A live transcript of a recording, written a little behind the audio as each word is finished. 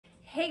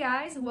Hey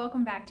guys,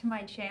 welcome back to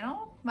my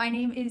channel. My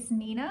name is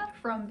Nina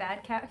from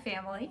Bad Cat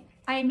Family.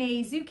 I'm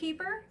a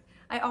zookeeper.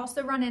 I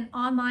also run an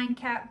online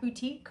cat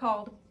boutique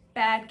called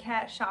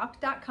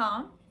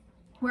badcatshop.com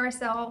where I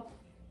sell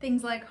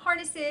things like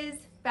harnesses,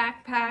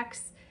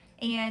 backpacks,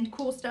 and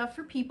cool stuff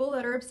for people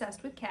that are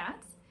obsessed with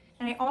cats.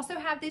 And I also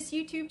have this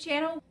YouTube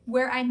channel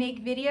where I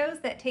make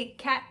videos that take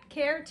cat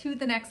care to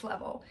the next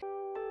level.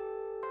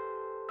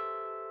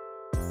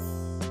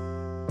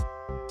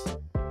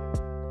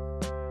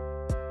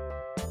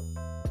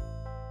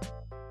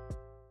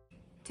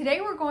 Today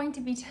we're going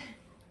to be today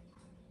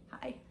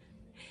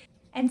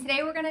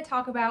we're going to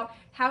talk about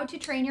how to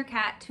train your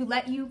cat to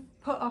let you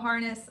put a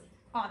harness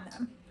on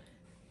them.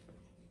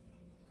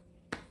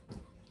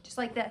 Just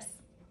like this.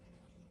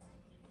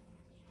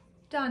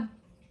 Done.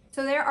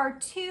 So there are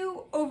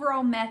two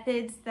overall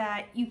methods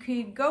that you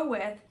could go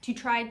with to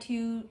try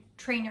to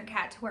train your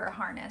cat to wear a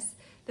harness.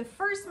 The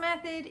first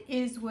method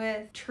is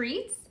with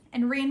treats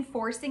and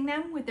reinforcing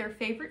them with their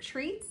favorite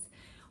treats,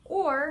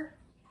 or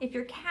if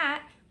your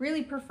cat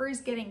really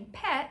prefers getting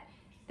pet,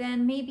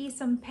 then maybe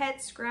some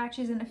pet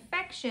scratches and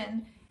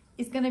affection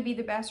is going to be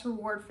the best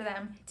reward for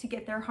them to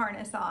get their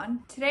harness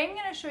on. Today I'm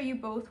going to show you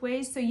both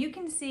ways so you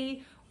can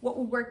see what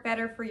will work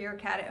better for your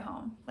cat at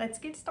home. Let's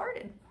get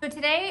started. So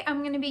today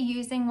I'm going to be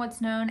using what's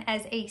known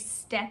as a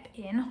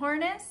step-in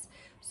harness.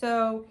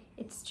 So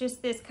it's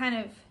just this kind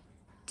of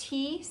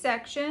T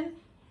section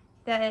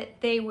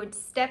that they would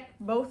step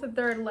both of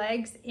their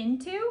legs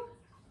into,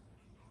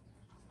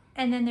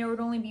 and then there would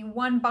only be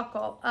one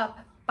buckle up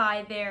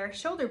by their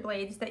shoulder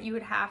blades that you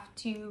would have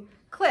to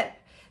clip.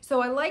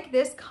 So I like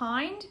this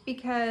kind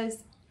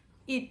because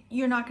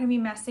you're not going to be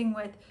messing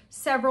with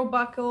several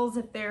buckles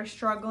if they're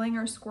struggling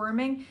or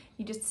squirming.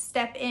 You just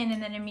step in and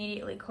then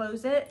immediately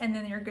close it, and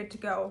then you're good to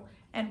go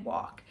and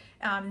walk.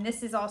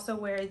 This is also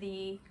where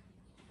the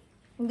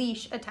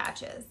leash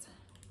attaches.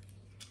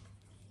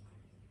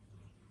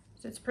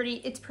 So it's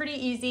pretty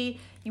easy.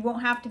 You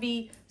won't have to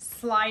be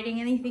sliding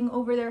anything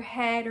over their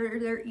head or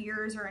their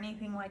ears or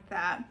anything like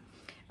that.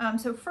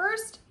 So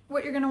first,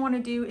 what you're gonna wanna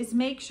do is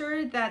make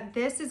sure that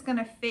this is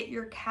gonna fit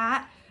your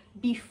cat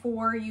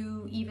before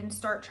you even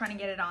start trying to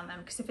get it on them.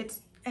 Because if it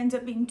ends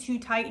up being too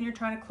tight and you're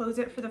trying to close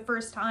it for the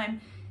first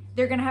time,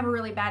 they're gonna have a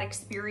really bad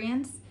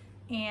experience,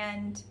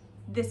 and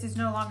this is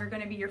no longer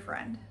gonna be your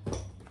friend.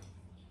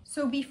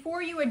 So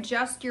before you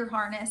adjust your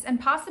harness, and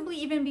possibly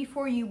even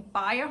before you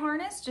buy a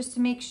harness, just to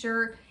make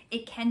sure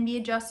it can be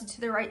adjusted to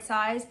the right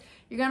size,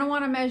 you're gonna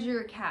wanna measure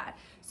your cat.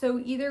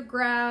 So either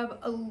grab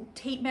a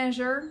tape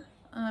measure,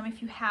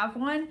 if you have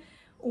one,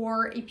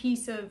 or a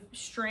piece of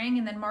string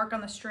and then mark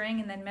on the string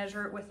and then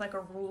measure it with like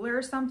a ruler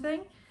or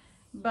something.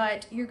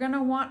 But you're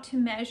gonna want to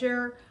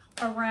measure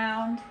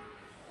around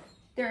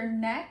their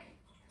neck,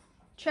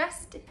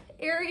 chest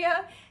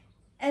area,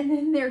 and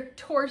then their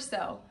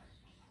torso.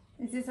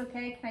 Is this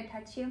okay? Can I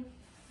touch you?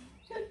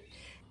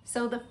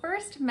 So the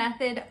first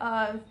method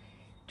of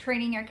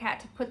training your cat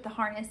to put the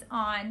harness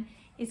on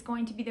is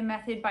going to be the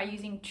method by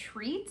using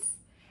treats.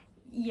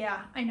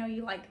 Yeah, I know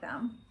you like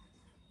them.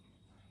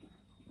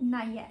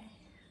 Not yet.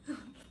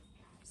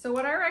 So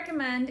what I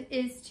recommend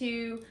is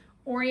to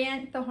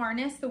orient the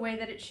harness the way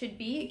that it should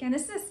be. Again,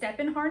 this is a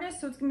step-in harness,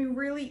 so it's gonna be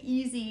really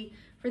easy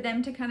for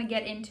them to kind of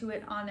get into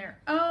it on their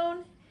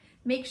own.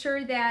 Make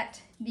sure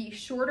that the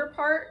shorter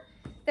part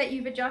that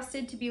you've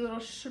adjusted to be a little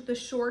the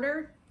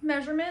shorter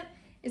measurement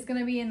is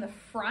gonna be in the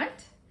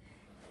front,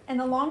 and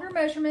the longer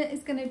measurement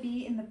is gonna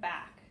be in the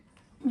back.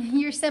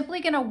 You're simply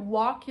gonna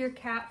walk your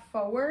cat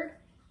forward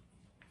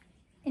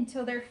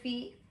until their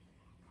feet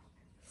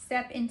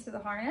step into the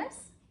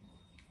harness.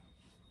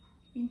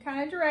 You can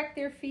kind of direct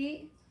their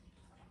feet.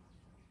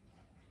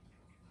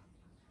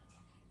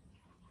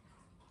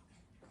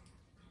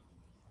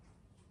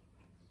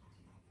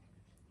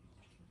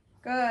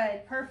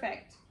 Good,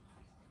 perfect.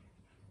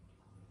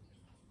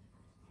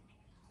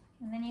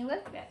 And then you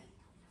lift it,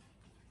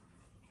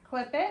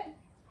 clip it,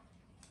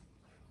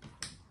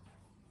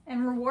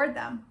 and reward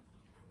them.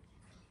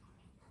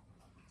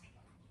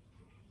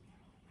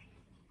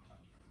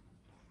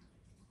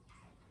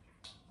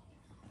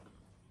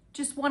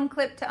 Just one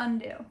clip to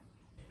undo.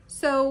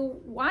 So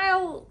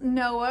while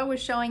Noah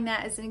was showing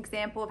that as an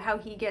example of how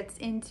he gets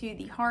into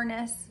the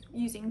harness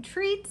using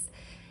treats,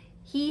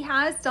 he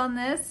has done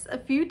this a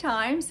few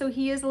times, so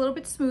he is a little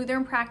bit smoother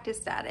and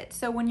practiced at it.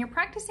 So when you're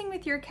practicing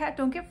with your cat,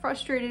 don't get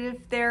frustrated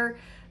if they're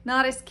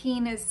not as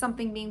keen as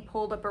something being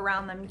pulled up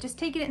around them. Just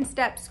take it in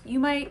steps. You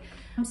might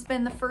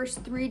spend the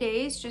first 3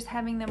 days just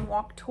having them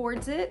walk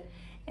towards it,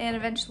 and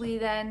eventually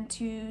then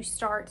to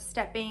start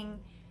stepping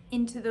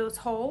into those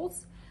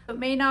holes. It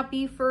may not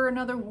be for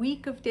another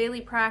week of daily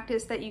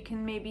practice that you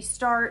can maybe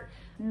start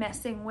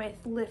messing with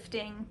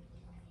lifting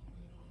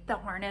the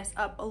harness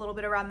up a little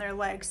bit around their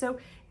legs. So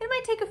it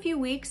might take a few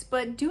weeks,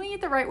 but doing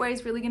it the right way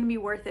is really going to be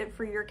worth it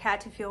for your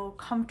cat to feel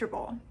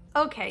comfortable.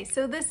 Okay,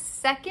 so the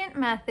second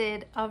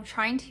method of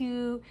trying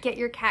to get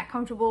your cat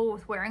comfortable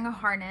with wearing a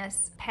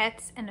harness,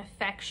 pets and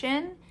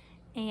affection,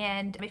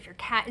 And if your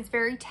cat is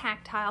very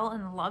tactile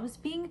and loves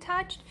being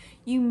touched,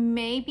 you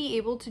may be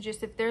able to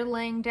just, if they're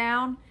laying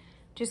down,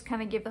 just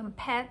kind of give them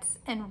pets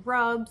and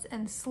rubs,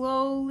 and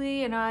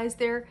slowly, and as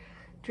they're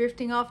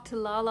drifting off to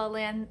La La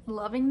Land,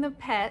 loving the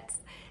pets,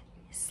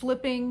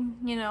 slipping,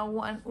 you know,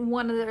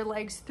 one of their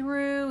legs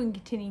through and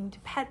continuing to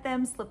pet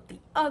them, slip the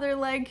other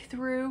leg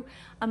through,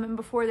 and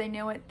before they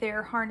know it,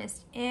 they're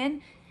harnessed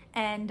in.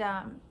 And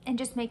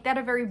just make that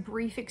a very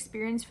brief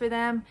experience for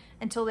them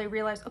until they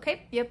realize,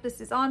 okay, yep,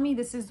 this is on me,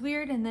 this is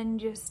weird, and then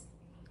just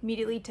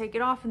immediately take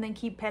it off and then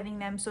keep petting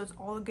them so it's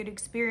all a good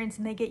experience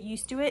and they get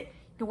used to it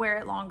to wear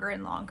it longer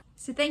and longer.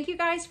 So thank you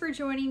guys for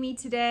joining me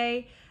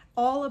today,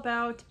 all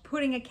about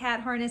putting a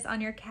cat harness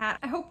on your cat.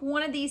 I hope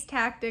one of these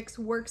tactics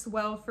works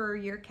well for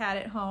your cat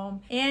at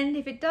home, and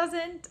if it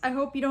doesn't, I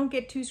hope you don't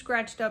get too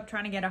scratched up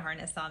trying to get a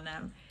harness on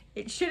them.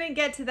 It shouldn't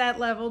get to that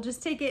level.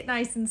 Just take it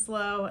nice and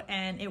slow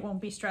and it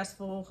won't be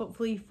stressful,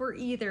 hopefully, for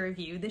either of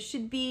you. This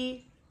should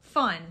be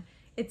fun.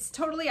 It's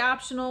totally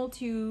optional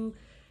to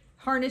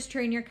harness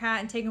train your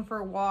cat and take them for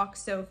a walk.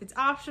 So if it's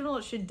optional,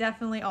 it should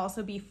definitely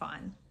also be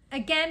fun.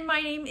 Again,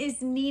 my name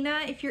is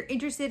Nina. If you're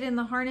interested in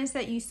the harness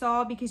that you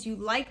saw because you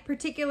like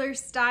particular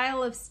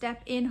style of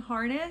step-in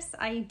harness,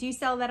 I do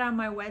sell that on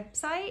my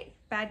website,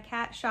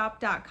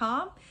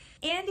 badcatshop.com.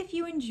 And if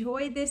you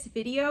enjoyed this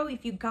video,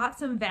 if you got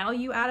some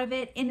value out of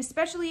it, and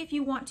especially if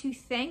you want to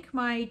thank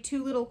my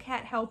 2 little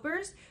cat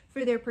helpers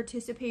for their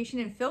participation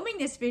in filming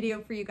this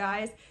video for you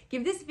guys,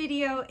 give this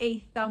video a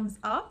thumbs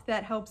up.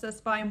 That helps us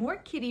buy more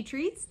kitty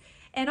treats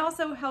and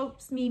also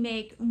helps me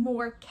make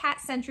more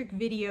cat-centric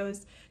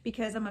videos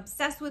because I'm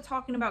obsessed with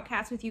talking about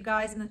cats with you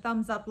guys, and the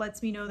thumbs up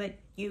lets me know that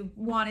you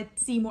want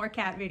to see more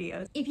cat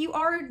videos. If you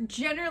are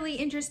generally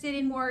interested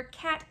in more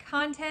cat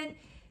content,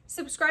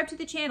 subscribe to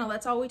the channel.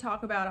 That's all we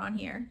talk about on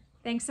here.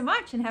 Thanks so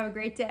much and have a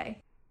great day.